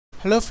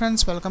Hello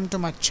friends, welcome to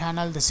my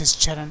channel. This is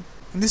Charan.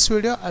 In this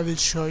video I will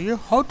show you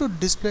how to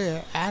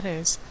display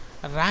arrays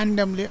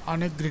randomly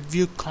on a grid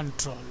view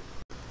control.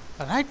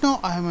 Right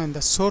now I am in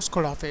the source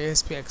code of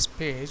ASPX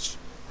page,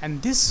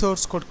 and this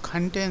source code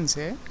contains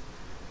a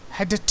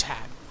header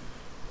tag.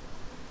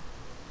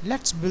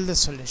 Let's build the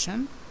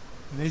solution.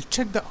 We'll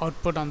check the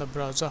output on the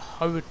browser,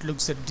 how it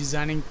looks at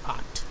designing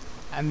part.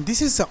 And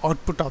this is the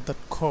output of the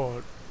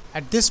code.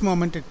 At this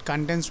moment it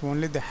contains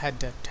only the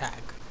header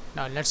tag.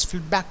 Now let's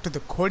flip back to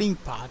the coding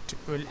part.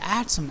 We'll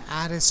add some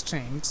array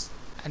strings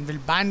and we'll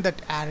bind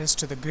that arrays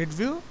to the grid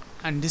view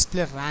and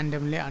display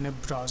randomly on a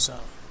browser.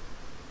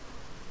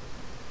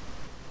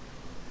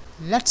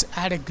 Let's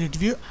add a grid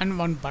view and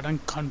one button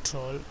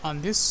control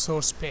on this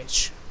source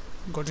page.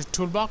 Go to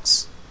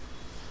toolbox,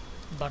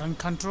 button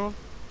control,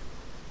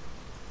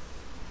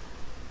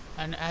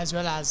 and as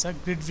well as a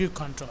grid view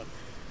control.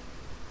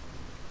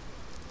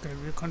 Grid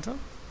view control.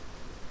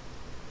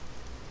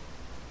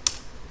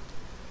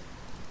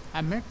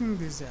 I'm making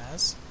this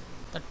as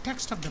the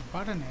text of the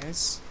button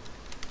is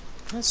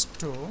press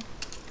to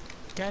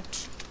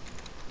get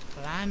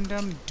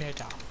random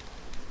data.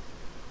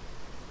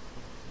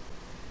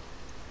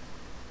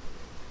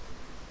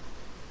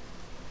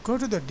 Go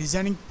to the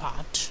designing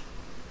part,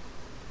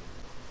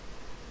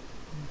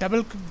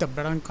 double click the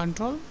button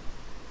control,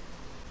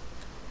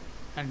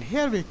 and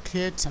here we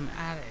create some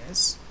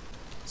arrays.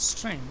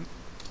 String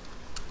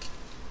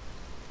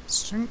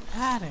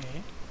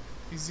array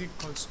is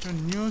equals to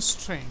new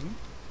string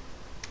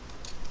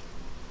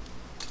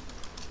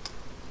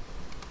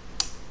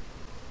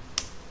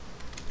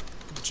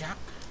Jack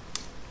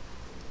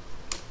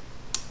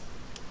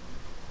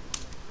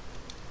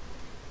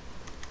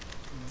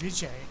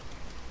Vijay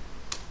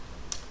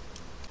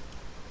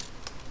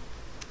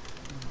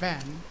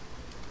Ben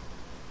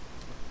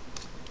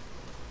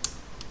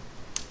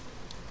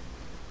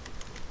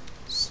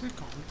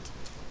Srikanth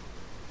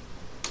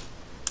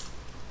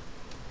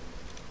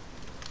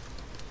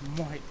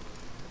Mohit.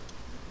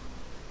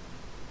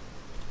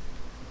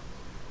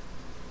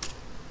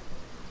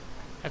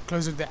 I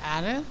close the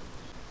array.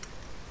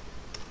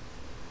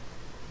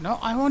 Now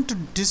I want to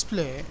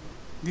display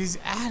these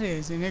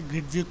arrays in a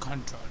grid view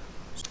control.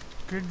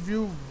 Grid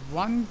view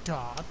 1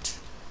 dot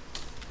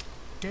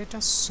data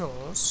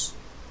source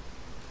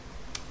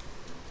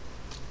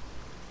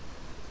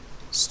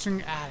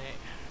string array.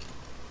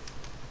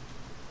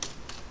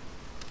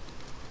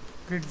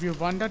 Grid view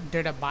 1 dot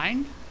data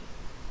bind.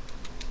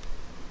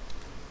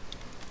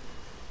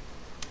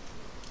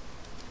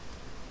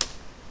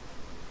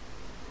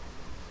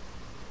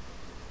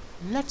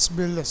 Let's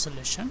build a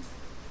solution.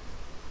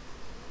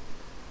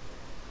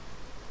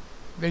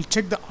 We'll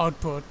check the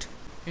output.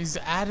 Is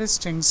the array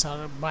strings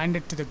are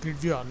binded to the grid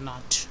view or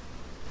not?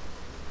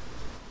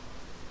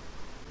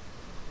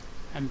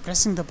 I'm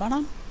pressing the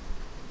button.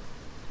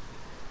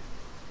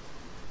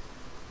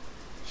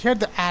 Here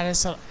the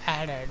arrays are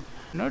added.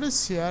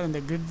 Notice here in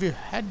the grid view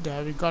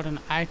header we got an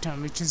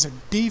item which is a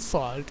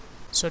default.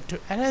 So to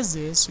erase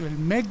this, we'll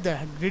make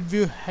the grid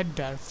view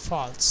header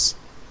false.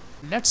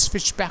 Let's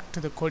switch back to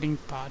the coding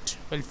part.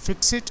 We'll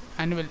fix it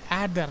and we'll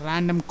add the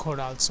random code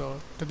also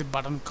to the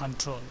button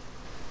control.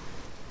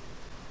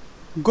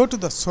 Go to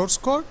the source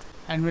code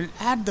and we'll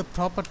add the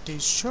property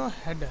show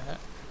header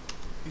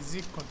is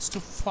equals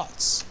to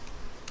false.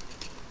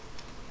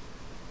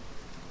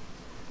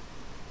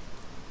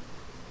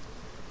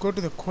 Go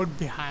to the code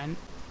behind.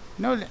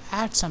 Now we'll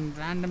add some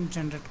random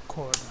generated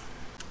code.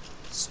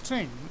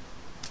 String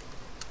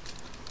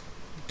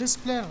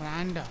display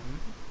random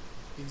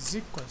is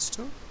equals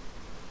to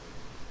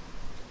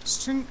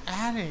string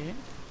array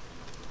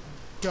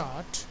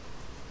dot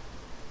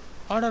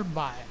order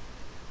by,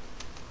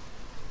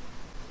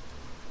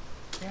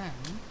 then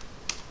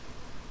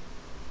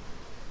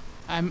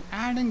I'm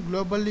adding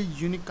globally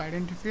unique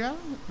identifier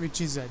which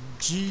is a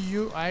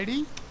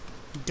GUID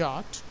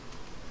dot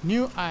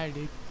new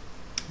ID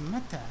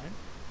method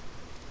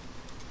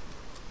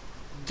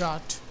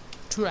dot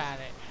to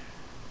array.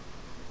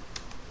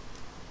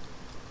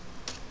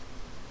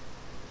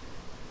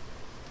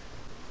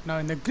 Now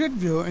in the grid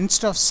view,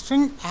 instead of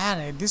string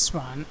array, this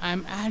one I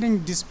am adding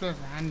display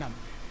random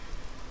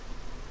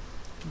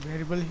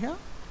variable here.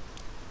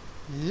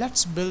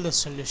 Let's build a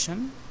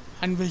solution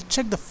and we'll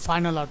check the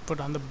final output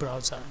on the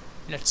browser.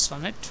 Let's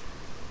run it.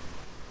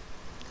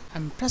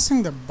 I'm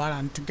pressing the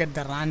button to get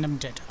the random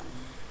data.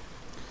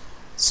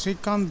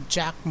 Srikanth,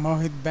 Jack,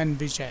 Mohit, Ben,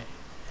 Vijay.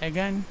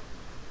 Again,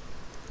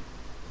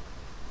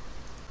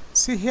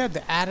 see here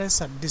the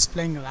arrays are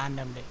displaying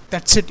randomly.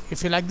 That's it.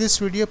 If you like this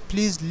video,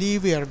 please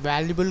leave your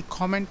valuable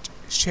comment,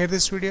 share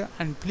this video,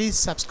 and please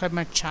subscribe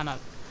my channel.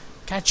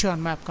 Catch you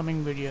on my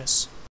upcoming videos.